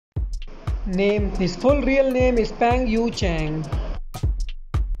His full real name is Peng Chang.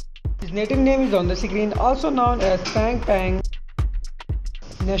 His native name is on the screen, also known as Peng.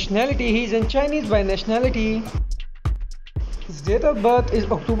 Nationality: he is a Chinese by nationality. His date of birth is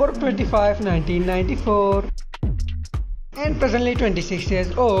October 25, 1994, and presently 26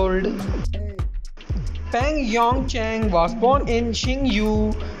 years old. Peng Chang was born in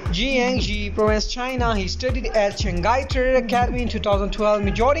Xinyu, Jiangxi Province, China. He studied at Shanghai Trade Academy in 2012,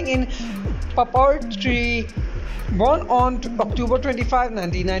 majoring in puppetry. Born on October 25,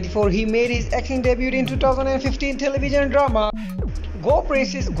 1994, he made his acting debut in 2015 television drama Go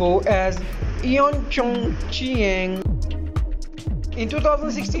Places Go as Chung Chiang. In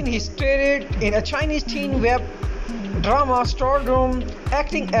 2016, he starred in a Chinese teen web drama Stardom,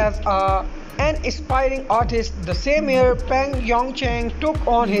 acting as an aspiring artist. The same year, Peng Chang took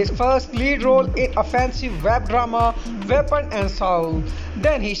on his first lead role in offensive web drama Weapon and Soul.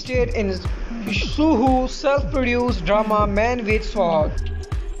 Then he starred in Suhu's self-produced drama Man with Sword.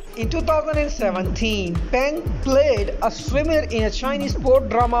 In 2017, Peng played a swimmer in a Chinese sport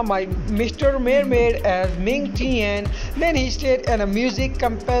drama My MR.MERMAID as Ming Tian. Then he starred in a music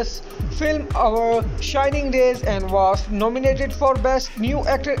campus film Our Shining Days and was nominated for Best New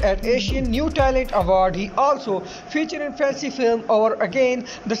Actor at Asian New Talent Award. He also featured in fancy film Over Again.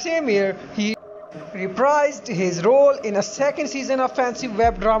 The same year, he reprised his role in a second season of fancy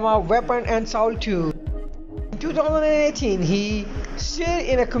web drama Weapon and Soul 2. In 2018, he starred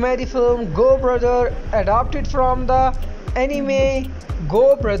in a comedy film Go Brother, adapted from the anime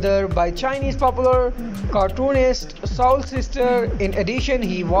Go Brother by Chinese popular cartoonist Soul Sister. In addition,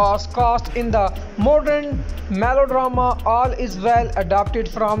 he was cast in the modern melodrama All Is Well, adapted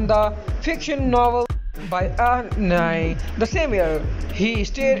from the fiction novel by Anai. The same year, he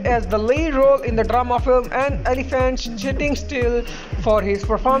starred as the lead role in the drama film An Elephant Sitting Still. For his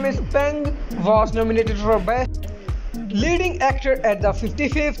performance, Peng was nominated for Best Leading Actor at the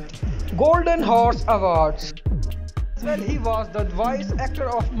 55th Golden Horse Awards. As well, he was the voice actor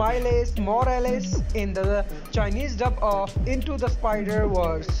of Miles Morales in the Chinese dub of Into the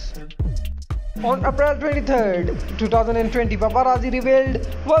Spider-Verse. On April 23, 2020, paparazzi revealed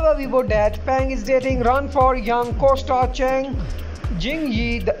via Weibo that Peng is dating run-for-young co-star Chang.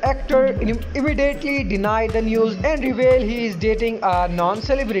 Jingyi, the actor, immediately denied the news and revealed he is dating a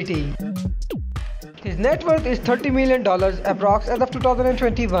non-celebrity. His net worth is $30 million approx as of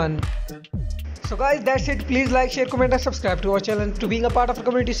 2021. So guys, that's it. Please like, share, comment and subscribe to our channel to being a part of the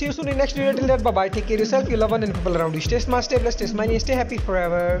community. See you soon in next video. Till then, bye bye. Take care of yourself, your loved one and people around you. Stay smart, stay blessed, stay smiley, and stay happy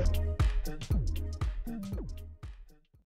forever.